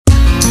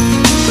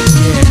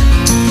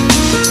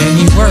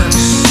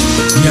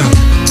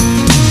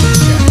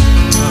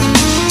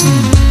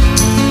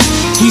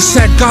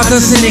said God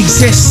doesn't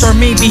exist, or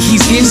maybe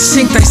he's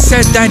instinct. I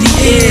said that he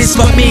is,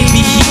 but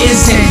maybe he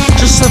isn't.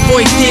 Just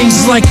avoid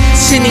things like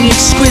sinning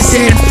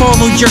exquisite and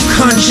follow your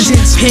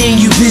conscience, paying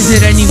you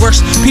visit. And he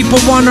works.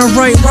 People wanna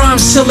write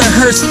rhymes till it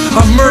hurts.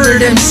 I've murdered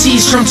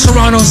MCs from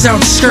Toronto's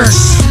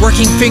outskirts,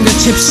 working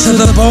fingertips to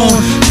the bone,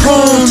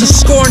 prone to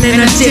scorn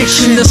and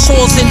addiction. The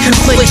soul's in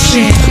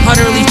confliction,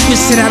 utterly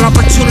twisted at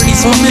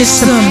opportunities but miss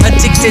them.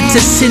 Addicted to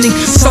sinning,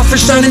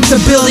 selfish done into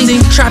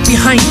building, trapped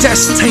behind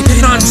desks,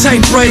 typing on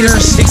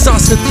typewriters.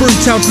 Exhausted,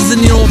 burnt out,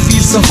 doesn't know if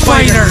he's a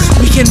fighter.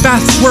 Weekend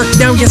baths work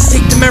now, yes,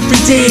 take them every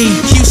day.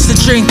 Used to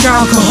drink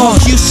alcohol,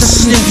 used to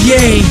sniff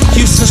yay,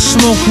 used to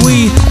smoke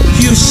weed,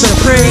 used to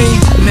pray.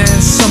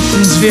 Man,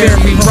 something's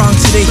very wrong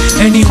today,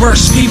 and he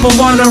works. People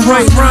wanna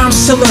write rhymes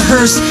till it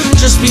hurts.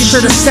 Just be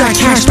sure to stack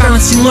cash,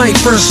 balancing life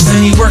first.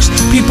 And he works.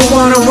 People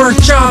wanna work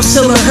jobs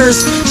till it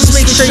hurts. Just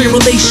make sure your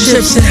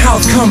relationships and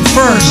health come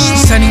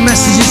first. Sending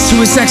messages to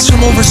his ex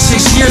from over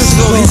 6 years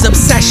ago. His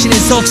obsession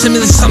is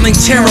ultimately something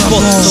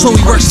terrible, so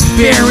he works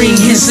burying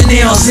his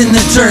nails in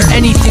the dirt.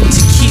 Anything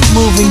to keep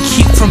moving,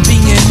 keep from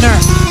being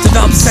inert.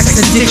 Develop sex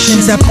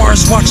addictions at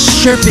bars, watch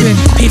stripping.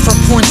 Pay for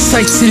porn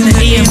sites in the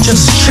AM,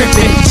 just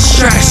tripping.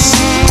 Stress,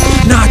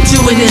 not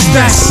doing his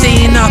best,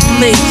 staying up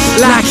late,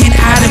 lacking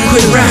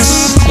adequate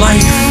rest.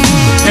 Life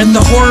and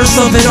the horrors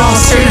of it all,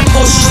 staring at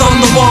posters on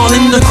the wall.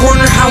 In the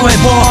corner, how I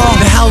ball.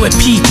 The hell with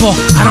people,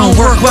 I don't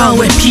work well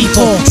with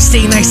people.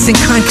 Stay nice and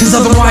kind, cause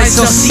otherwise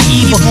they'll see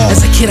evil.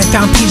 As a kid I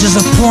found pages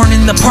of porn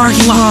in the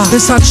parking lot.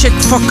 This hot chick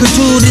fuck a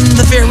dude in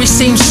the very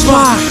same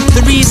spot.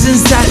 The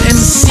reasons that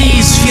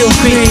MCs feel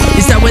great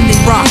is that when they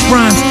rock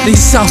rhymes, they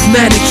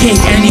self-medicate.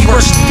 And he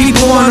works.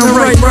 People wanna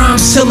write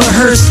rhymes till it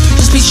hurts.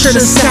 Just be sure to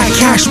stack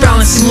cash,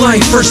 balancing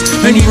life first.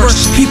 And he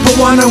works. People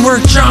wanna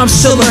work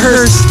jobs till it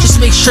hurts.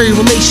 Just make sure your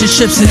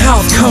relationships and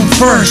health come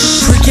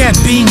first. Forget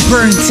being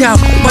burnt out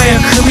by a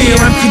career.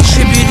 I'm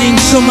contributing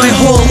to my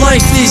whole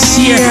life this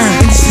year,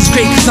 and this is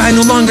great cause I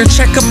no longer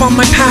check up on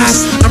my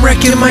past. I'm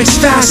wrecking mics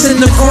fast in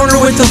the corner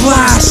with a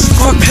blast.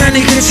 Fuck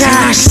panic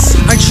attacks.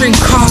 I drink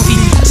coffee,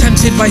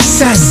 tempted by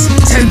sex,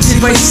 tempted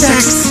by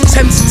sex,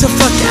 tempted to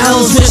fuck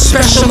L's with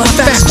special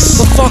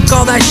effects. But fuck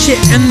all that shit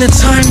and the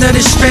time that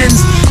it spends.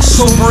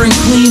 Sober and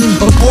clean,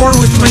 but bored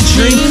with my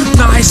dream.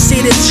 Now I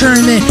stay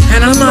determined,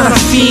 and I'm not a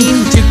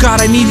fiend. Dear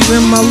God, I need you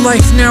in my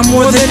life now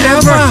more than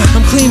ever.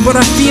 I'm clean, but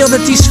I feel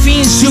that these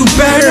fiends do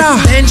better.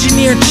 The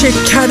engineer chick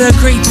had a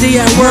great day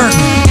at work.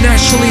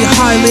 Naturally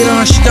high, later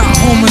on she got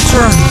home with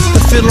her.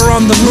 The fiddler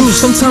on the roof,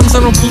 sometimes I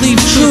don't believe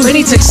truth. I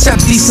need to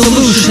accept these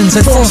solutions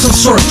and form some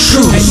sort of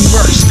truth. And he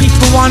works.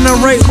 People wanna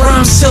write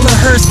rhymes till it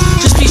hurts.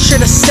 Just be sure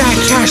to stack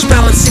cash,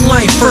 balancing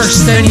life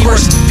first. Then he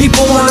works.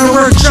 People wanna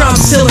work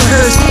jobs till it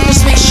hurts.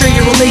 Just make sure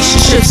your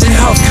relationships and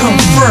health come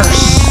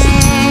first.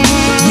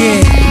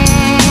 Yeah,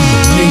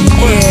 yeah,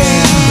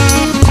 yeah.